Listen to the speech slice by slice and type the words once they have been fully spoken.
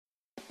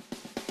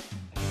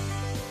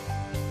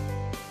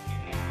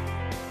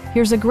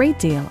Here's a great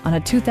deal on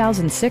a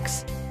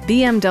 2006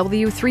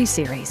 BMW 3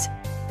 Series.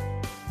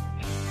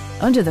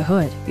 Under the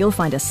hood, you'll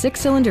find a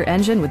 6-cylinder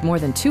engine with more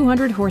than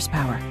 200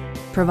 horsepower,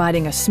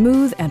 providing a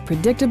smooth and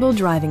predictable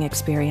driving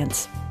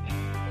experience.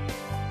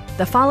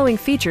 The following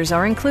features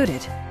are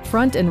included: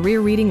 front and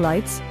rear reading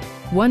lights,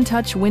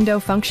 one-touch window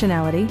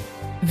functionality,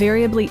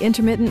 variably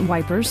intermittent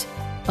wipers,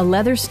 a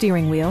leather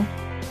steering wheel,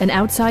 an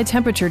outside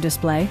temperature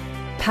display,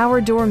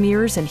 power door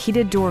mirrors and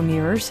heated door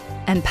mirrors,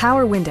 and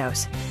power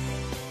windows.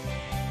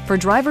 For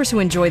drivers who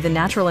enjoy the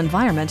natural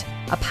environment,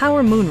 a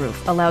power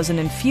moonroof allows an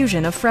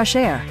infusion of fresh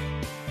air.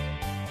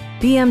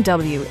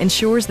 BMW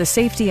ensures the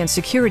safety and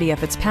security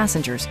of its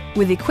passengers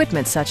with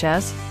equipment such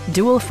as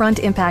dual front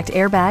impact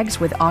airbags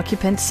with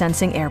occupant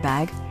sensing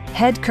airbag,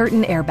 head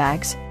curtain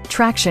airbags,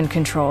 traction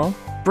control,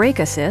 brake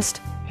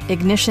assist,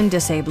 ignition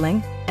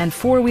disabling, and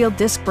 4-wheel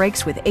disc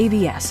brakes with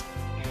ABS.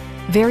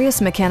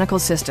 Various mechanical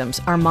systems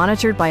are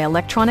monitored by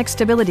electronic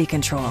stability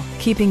control,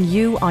 keeping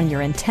you on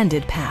your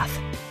intended path.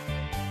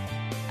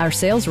 Our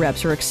sales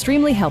reps are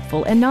extremely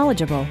helpful and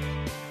knowledgeable.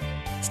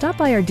 Stop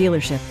by our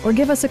dealership or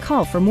give us a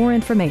call for more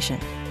information.